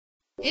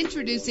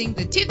Introducing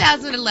the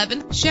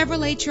 2011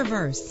 Chevrolet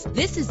Traverse.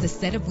 This is the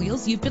set of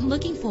wheels you've been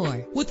looking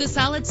for, with a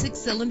solid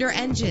 6-cylinder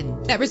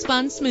engine that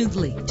responds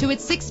smoothly to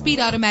its 6-speed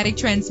automatic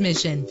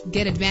transmission.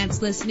 Get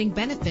advanced listening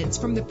benefits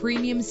from the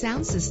premium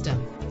sound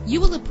system.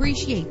 You will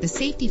appreciate the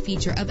safety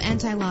feature of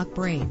anti-lock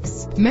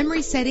brakes.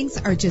 Memory settings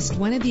are just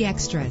one of the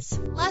extras.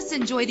 Plus,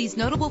 enjoy these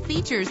notable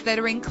features that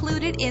are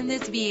included in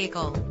this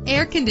vehicle: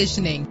 air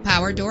conditioning,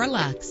 power door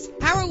locks,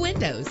 power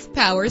windows,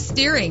 power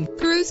steering,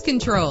 cruise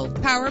control,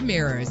 power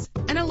mirrors,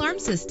 an alarm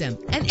system,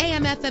 an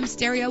AM/FM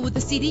stereo with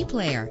a CD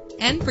player.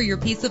 And for your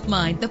peace of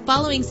mind, the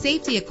following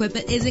safety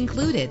equipment is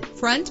included: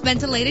 front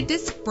ventilated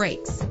disc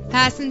brakes,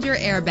 passenger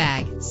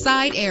airbag,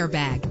 side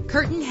airbag,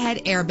 curtain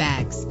head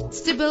airbags,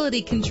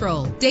 stability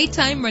control,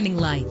 daytime running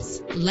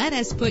lights. Let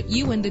us put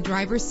you in the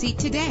driver's seat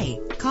today.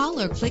 Call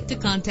or click to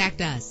contact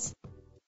us.